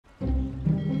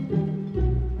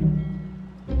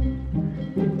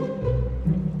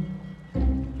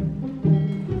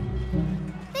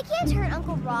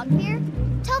frog here?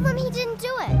 Tell them he didn't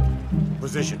do it.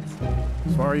 Positions.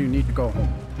 Sorry, you need to go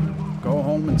home. Go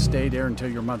home and stay there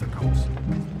until your mother comes.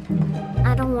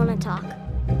 I don't want to talk.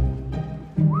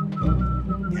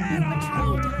 Get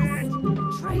out!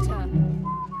 Traitor!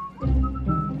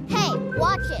 Hey,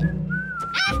 watch it.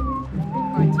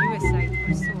 Aren't you a sight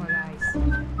for sore eyes?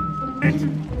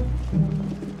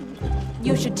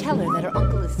 You should tell her that her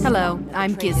uncle is... Hello,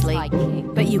 I'm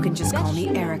Gisli, but you can just call me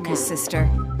Erica's sister.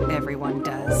 Everyone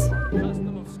does.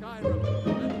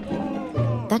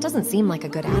 That doesn't seem like a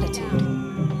good attitude.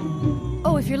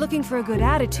 Oh, if you're looking for a good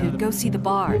attitude, go see the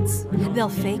bards. They'll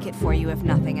fake it for you if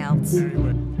nothing else.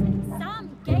 Some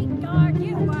gate guard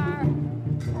you are!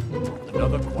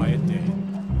 Another quiet day.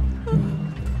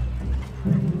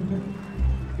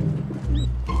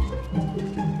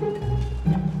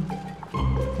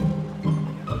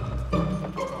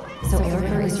 So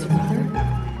Erica is your brother?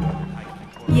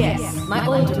 Yes, my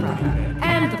older brother,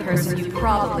 and the person you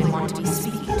probably want to be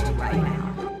speaking to right now.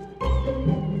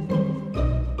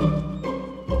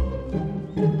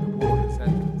 The war is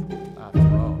ended.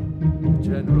 After all, the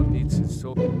general needs his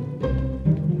soul.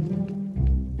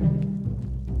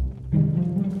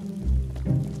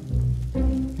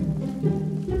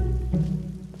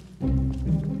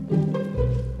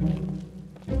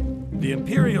 The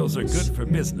Imperials are good for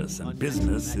business, and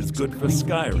business is good for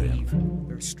Skyrim.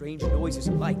 There are strange noises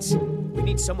and lights. We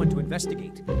need someone to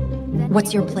investigate.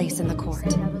 What's your place in the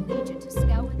court?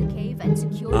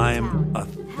 I'm a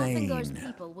Thane.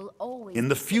 In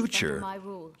the future,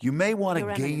 you may want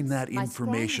to gain that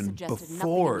information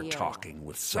before talking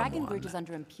with someone.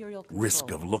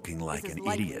 Risk of looking like an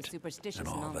idiot and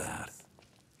all that.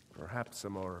 Perhaps a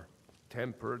more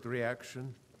tempered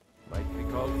reaction might be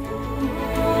called for.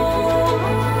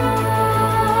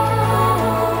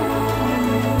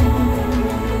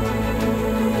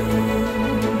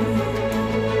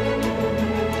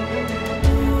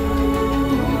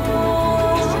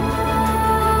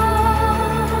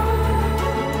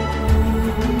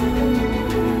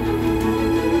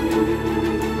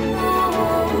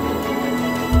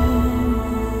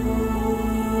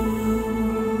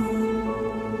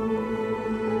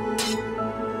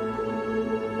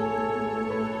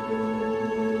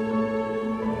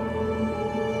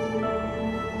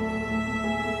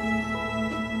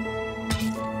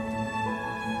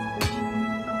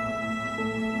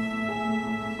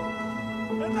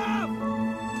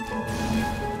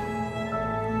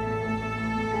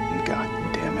 God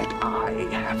damn it, I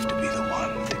have to be the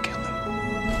one to kill him.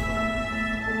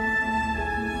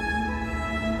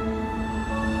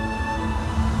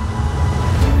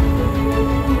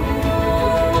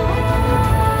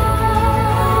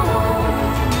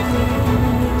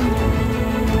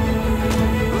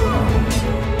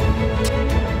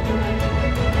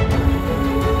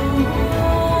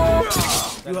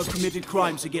 You have committed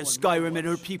crimes against Skyrim and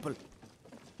her people.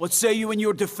 What say you in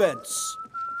your defense?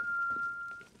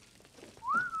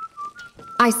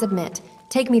 I submit.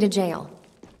 Take me to jail.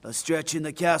 A stretch in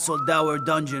the Castle Dower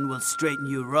dungeon will straighten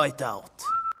you right out.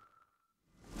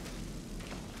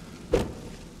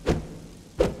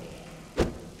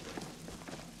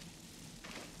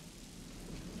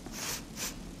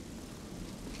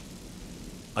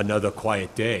 Another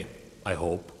quiet day, I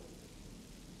hope.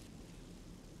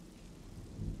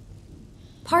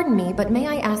 Pardon me, but may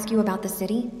I ask you about the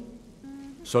city?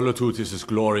 Solitude is as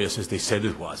glorious as they said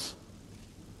it was.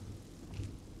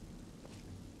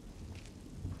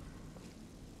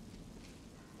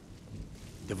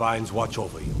 Divines watch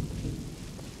over you.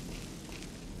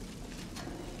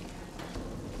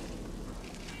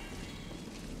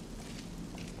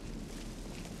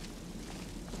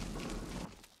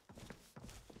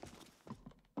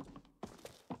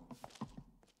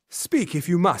 Speak if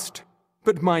you must,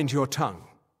 but mind your tongue.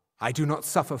 I do not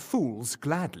suffer fools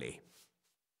gladly.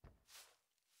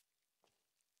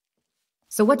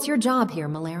 So what's your job here,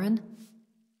 Lorerim?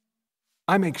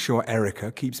 I make sure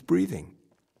Erica keeps breathing.